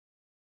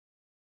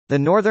The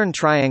Northern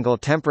Triangle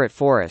temperate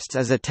forests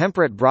is a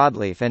temperate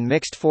broadleaf and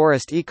mixed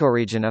forest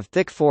ecoregion of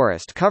thick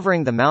forest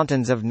covering the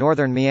mountains of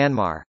northern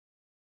Myanmar.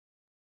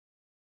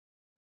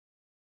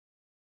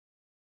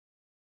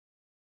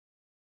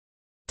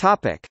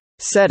 Topic: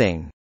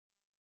 Setting.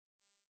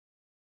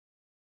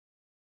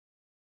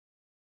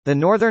 The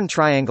Northern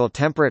Triangle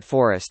temperate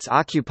forests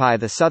occupy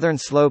the southern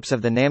slopes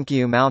of the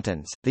Namkyu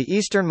Mountains, the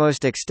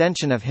easternmost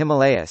extension of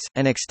Himalayas,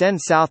 and extend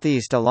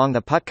southeast along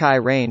the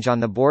Patkai Range on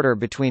the border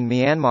between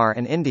Myanmar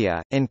and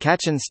India, in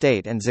Kachin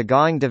State and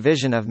Sagaing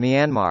Division of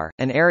Myanmar,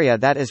 an area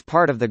that is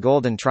part of the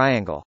Golden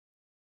Triangle.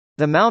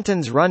 The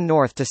mountains run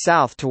north to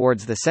south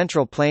towards the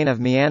central plain of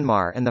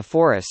Myanmar, and the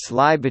forests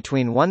lie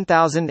between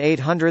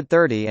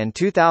 1,830 and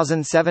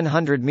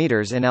 2,700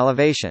 meters in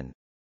elevation.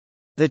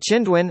 The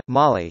Chindwin,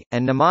 Mali,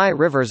 and Namai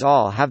rivers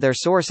all have their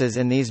sources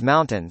in these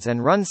mountains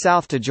and run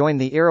south to join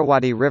the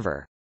Irrawaddy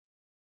River.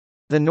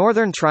 The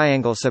Northern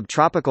Triangle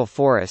subtropical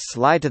forests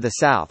lie to the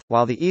south,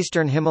 while the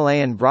eastern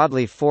Himalayan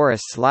broadleaf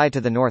forests lie to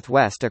the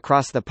northwest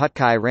across the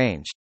Patkai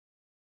Range.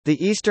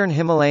 The eastern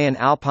Himalayan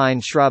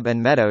alpine shrub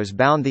and meadows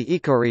bound the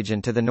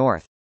ecoregion to the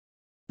north.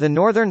 The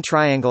Northern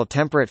Triangle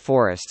temperate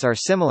forests are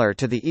similar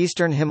to the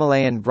eastern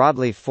Himalayan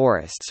broadleaf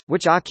forests,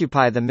 which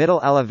occupy the middle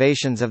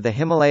elevations of the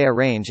Himalaya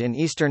range in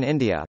eastern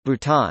India,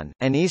 Bhutan,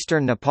 and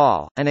eastern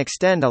Nepal, and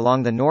extend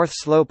along the north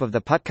slope of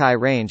the Patkai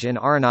range in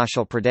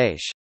Arunachal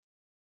Pradesh.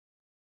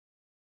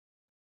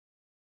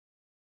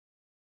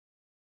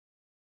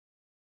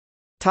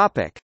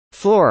 Topic: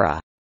 Flora.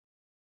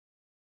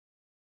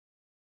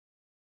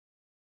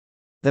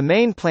 The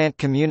main plant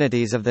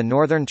communities of the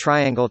Northern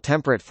Triangle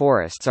temperate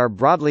forests are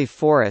broadleaf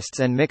forests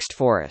and mixed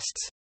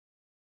forests.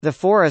 The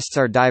forests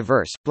are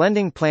diverse,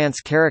 blending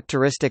plants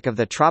characteristic of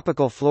the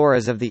tropical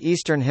floras of the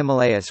eastern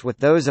Himalayas with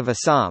those of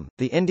Assam,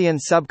 the Indian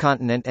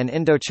subcontinent and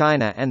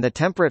Indochina, and the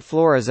temperate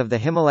floras of the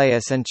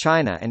Himalayas and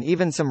China, and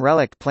even some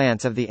relict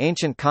plants of the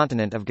ancient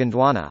continent of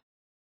Gondwana.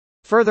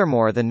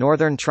 Furthermore, the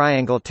Northern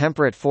Triangle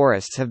temperate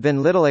forests have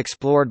been little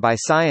explored by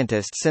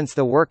scientists since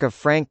the work of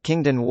Frank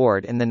Kingdon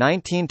Ward in the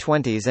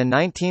 1920s and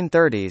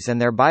 1930s, and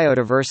their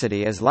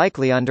biodiversity is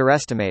likely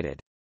underestimated.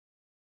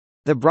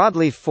 The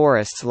broadleaf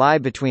forests lie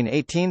between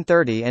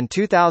 1830 and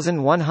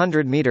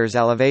 2,100 meters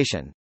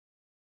elevation.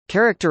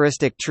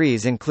 Characteristic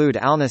trees include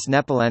Alnus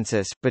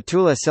nepalensis,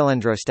 Betula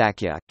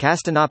cylindrostachya,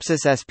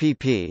 Castanopsis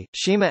spp,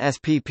 Shima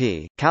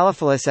spp,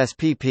 Calophyllus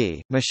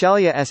spp,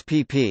 Michelia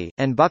spp,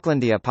 and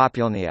Bucklandia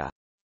populnea.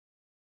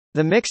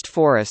 The mixed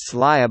forests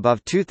lie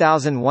above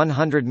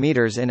 2,100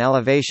 meters in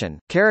elevation,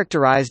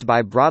 characterized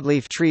by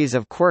broadleaf trees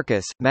of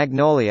quercus,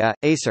 magnolia,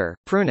 acer,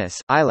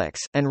 prunus, ilex,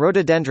 and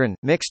rhododendron,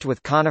 mixed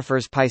with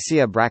conifers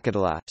Picea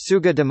brachytila,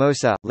 Tsuga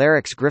damosa,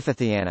 Larix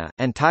griffithiana,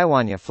 and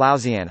Taiwania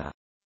flowsiana.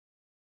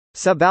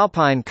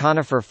 Subalpine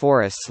conifer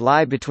forests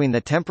lie between the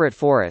temperate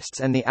forests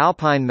and the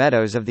alpine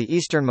meadows of the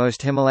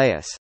easternmost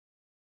Himalayas.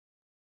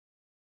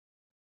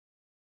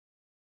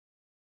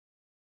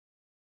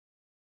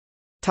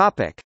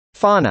 Topic: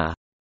 Fauna.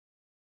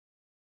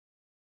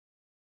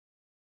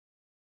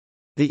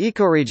 The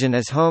ecoregion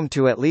is home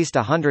to at least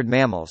 100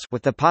 mammals,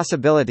 with the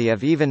possibility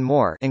of even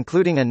more,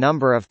 including a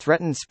number of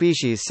threatened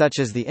species such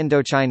as the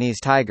Indochinese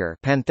tiger,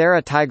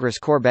 Panthera tigris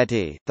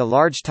corbeti, the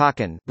large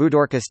takin,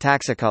 Budorcus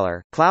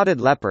taxicolor, clouded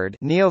leopard,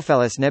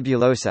 Neofelis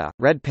nebulosa,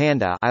 red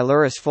panda,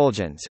 Ilurus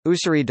fulgens,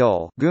 Ussuri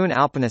dhole, Goon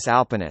alpinus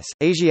alpinus,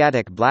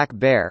 Asiatic black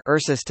bear,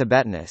 Ursus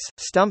tibetanus,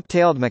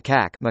 stump-tailed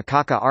macaque,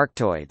 Macaca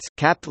arctoides,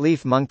 capped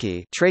leaf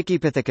monkey,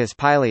 Trachypithecus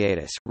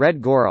pileatus,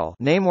 red goral,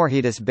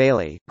 Namorhetus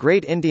bailey,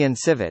 great Indian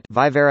civet,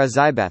 Vivera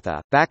zybetha,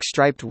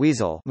 back-striped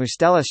weasel,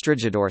 Mustela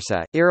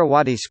strigidorsa,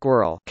 Irrawaddy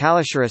squirrel,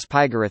 Callichurus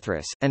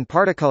pygarithris, and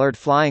particolored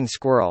flying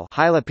squirrel,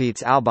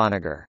 Hylopetes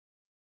alboniger.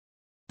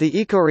 The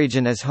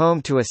ecoregion is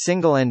home to a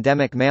single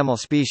endemic mammal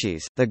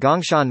species, the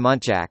Gongshan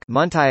muntjac,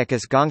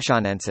 Muntiacus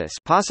gongshanensis,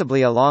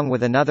 possibly along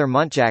with another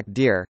muntjac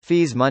deer,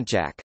 Phes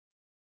muntjac.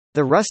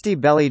 The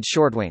rusty-bellied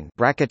shortwing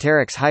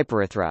Brachypteryx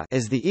hyperithra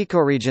is the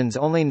ecoregion's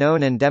only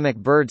known endemic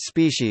bird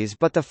species,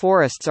 but the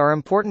forests are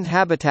important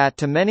habitat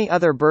to many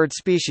other bird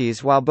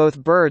species, while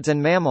both birds and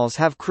mammals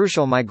have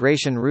crucial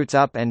migration routes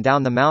up and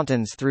down the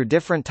mountains through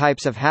different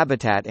types of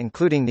habitat,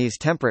 including these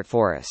temperate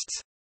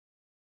forests.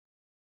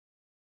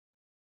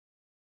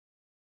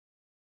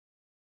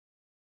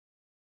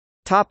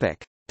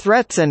 Topic: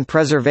 Threats and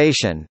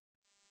preservation.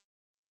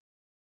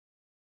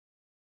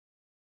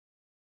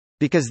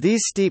 Because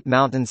these steep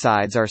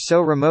mountainsides are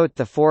so remote,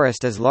 the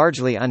forest is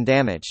largely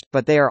undamaged,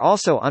 but they are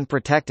also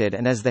unprotected,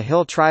 and as the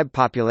hill tribe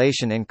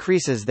population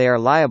increases they are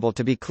liable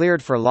to be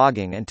cleared for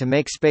logging and to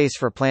make space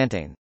for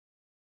planting.